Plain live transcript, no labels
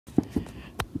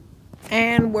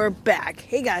And we're back.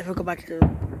 Hey guys, welcome back to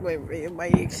my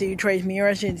Exceed Trace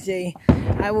Mirror. I should say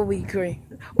I will be creating.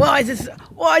 Well, I just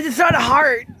saw the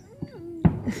heart.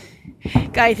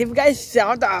 Guys, if you guys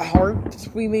saw the heart,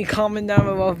 please comment down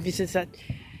below if you just said,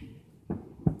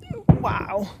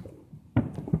 wow.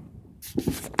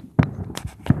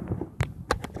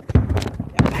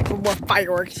 Back for more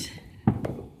fireworks.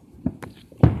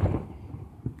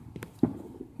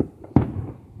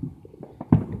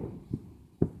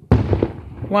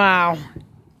 Wow.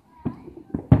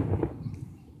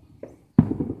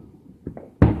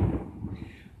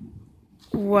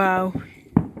 Wow.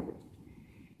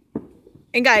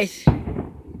 And guys,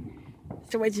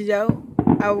 so what to do?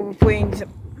 I will be putting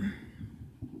some.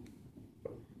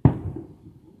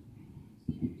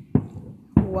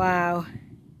 Wow.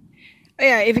 Oh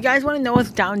yeah, if you guys want to know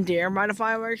what's down there by the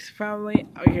fireworks, probably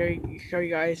I'll show you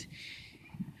guys.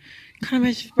 Kind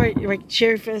of right, like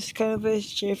Cherry Fest, kind of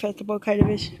fish, Cherry Festival, kind of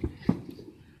fish.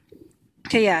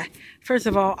 Okay, yeah. First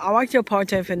of all, I want to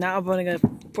apologize for not uploading a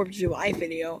 4th of July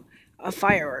video of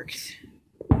fireworks.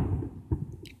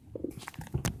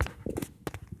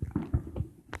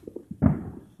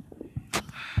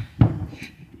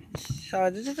 So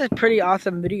this is a pretty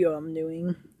awesome video I'm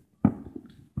doing.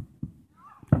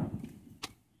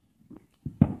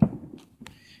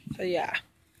 So yeah.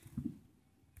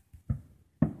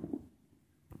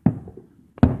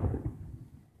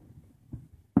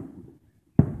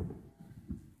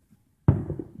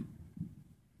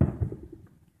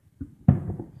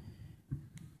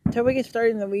 Until we get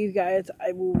started in the leave, guys,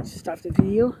 I will stop the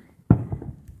video.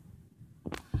 And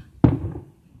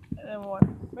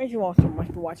everyone, thank you all so much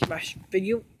for watching my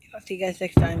video. I'll see you guys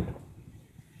next time.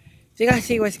 So you guys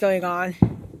see what's going on.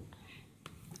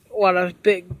 What a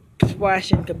big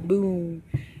splash and kaboom.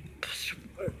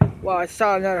 Wow, I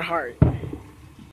saw another heart.